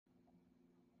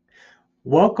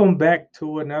Welcome back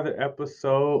to another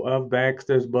episode of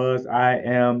Baxter's Buzz. I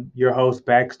am your host,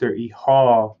 Baxter E.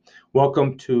 Hall.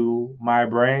 Welcome to my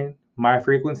brain, my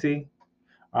frequency.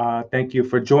 Thank you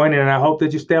for joining, and I hope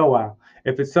that you stay a while.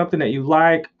 If it's something that you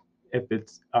like, if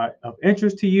it's of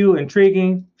interest to you,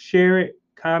 intriguing, share it,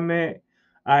 comment.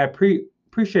 I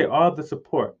appreciate all the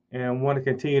support and want to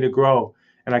continue to grow,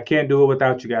 and I can't do it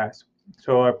without you guys.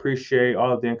 So I appreciate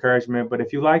all of the encouragement. But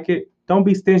if you like it, don't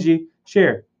be stingy.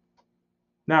 Share.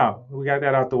 Now we got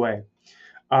that out the way.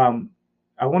 Um,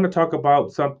 I want to talk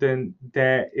about something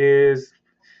that is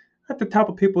at the top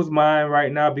of people's mind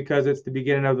right now because it's the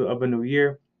beginning of a new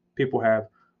year. People have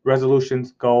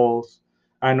resolutions, goals.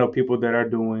 I know people that are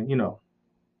doing,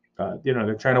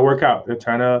 they're trying to work out. They're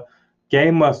trying to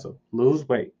gain muscle, lose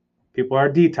weight. People are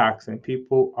detoxing.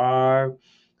 People are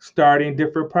starting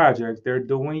different projects. They're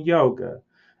doing yoga.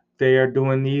 They are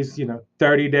doing these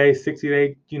 30-day,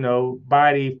 60-day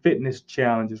body fitness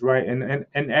challenges, right?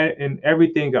 And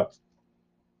everything else.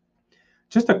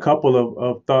 Just a couple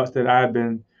of thoughts that I've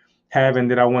been having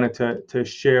that I wanted to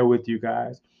share with you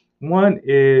guys. One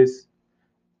is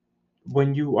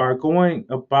when you are going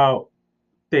about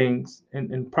things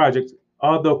and projects,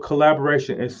 although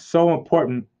collaboration is so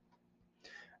important,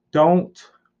 don't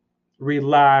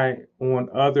rely on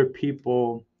other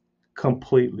people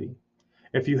completely.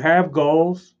 If you have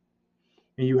goals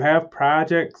and you have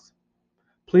projects,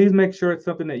 please make sure it's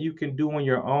something that you can do on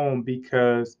your own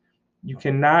because you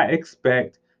cannot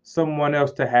expect someone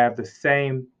else to have the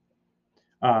same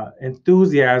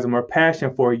enthusiasm or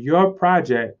passion for your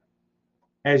project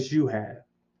as you have.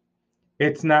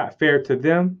 It's not fair to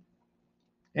them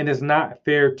and it's not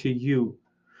fair to you.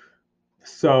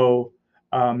 So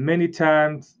many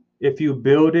times, if you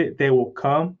build it, they will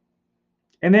come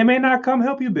and they may not come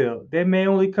help you build. They may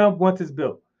only come once it's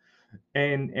built.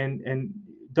 And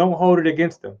don't hold it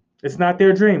against them. It's not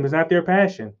their dream. It's not their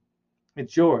passion.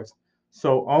 It's yours.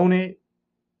 So own it,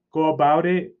 go about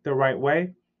it the right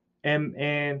way,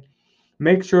 and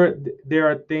make sure there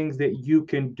are things that you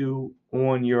can do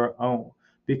on your own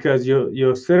because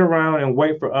you'll sit around and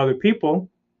wait for other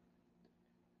people,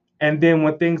 and then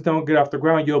when things don't get off the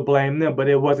ground, you'll blame them. But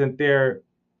it wasn't their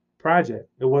project.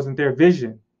 It wasn't their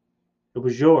vision. It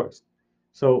was yours.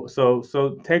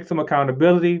 So take some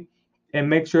accountability and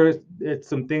make sure it's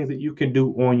some things that you can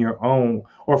do on your own,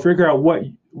 or figure out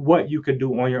what you can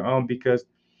do on your own because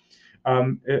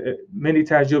many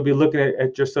times you'll be looking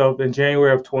at yourself in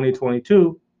January of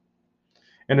 2022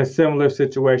 in a similar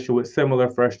situation with similar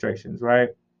frustrations, right?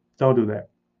 Don't do that.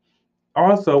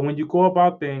 Also, when you go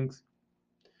about things,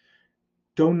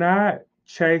 do not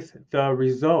chase the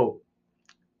result.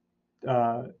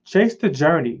 Chase the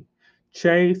journey.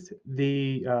 Chase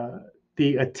the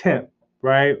attempt,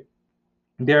 right?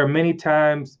 There are many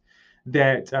times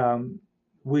that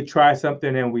we try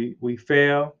something and we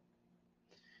fail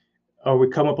or we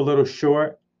come up a little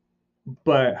short.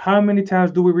 But how many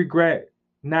times do we regret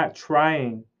not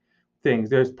trying things?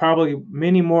 There's probably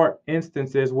many more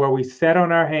instances where we sat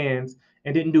on our hands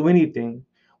and didn't do anything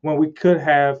when we could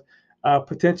have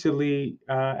potentially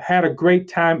had a great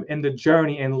time in the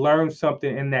journey and learned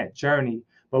something in that journey,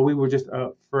 but we were just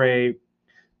afraid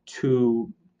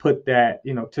to put that,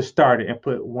 to start it and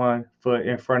put one foot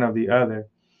in front of the other.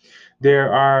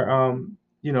 There are,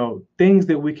 things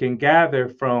that we can gather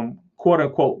from quote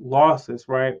unquote losses,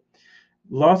 right?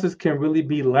 Losses can really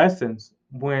be lessons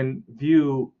when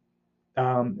viewed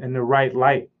in the right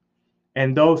light.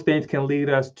 And those things can lead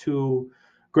us to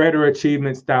greater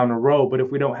achievements down the road. But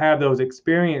if we don't have those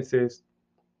experiences,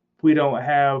 we don't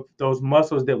have those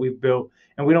muscles that we've built,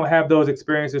 and we don't have those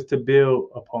experiences to build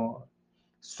upon.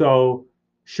 So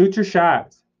shoot your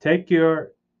shots. Take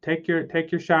your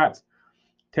shots,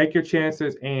 take your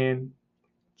chances, and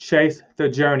chase the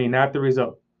journey, not the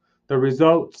result. The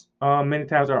results many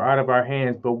times are out of our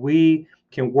hands, but we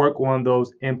can work on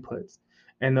those inputs.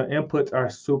 And the inputs are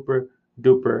super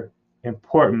duper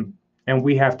important, and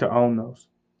we have to own those.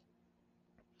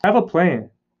 Have a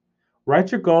plan.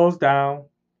 Write your goals down,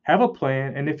 have a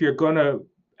plan, and if you're going to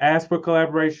ask for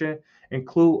collaboration,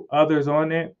 include others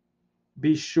on it.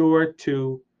 Be sure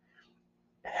to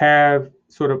have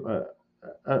sort of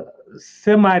a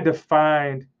semi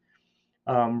defined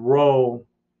role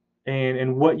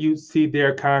and what you see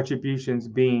their contributions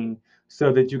being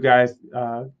so that you guys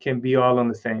can be all on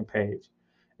the same page.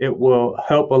 It will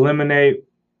help eliminate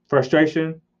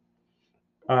frustration,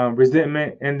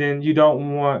 resentment, and then you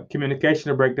don't want communication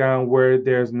to break down where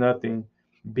there's nothing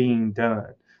being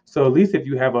done. So at least if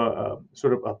you have a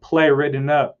sort of a play written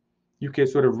up, you can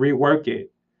sort of rework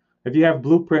it. If you have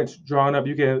blueprints drawn up,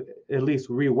 you can at least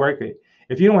rework it.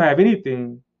 If you don't have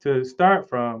anything, to start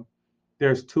from,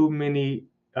 there's too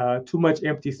much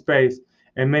empty space,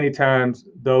 and many times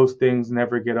those things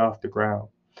never get off the ground.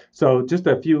 So just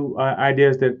a few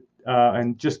ideas that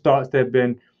and just thoughts that have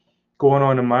been going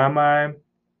on in my mind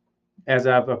as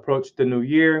I've approached the new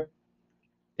year,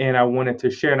 and I wanted to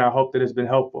share, and I hope that it's been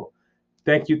helpful.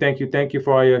 Thank you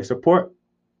for all your support.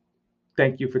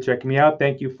 Thank you for checking me out.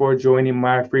 Thank you for joining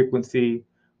my frequency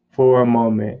for a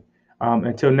moment.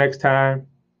 Until next time,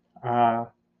 uh,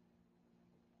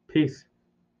 peace.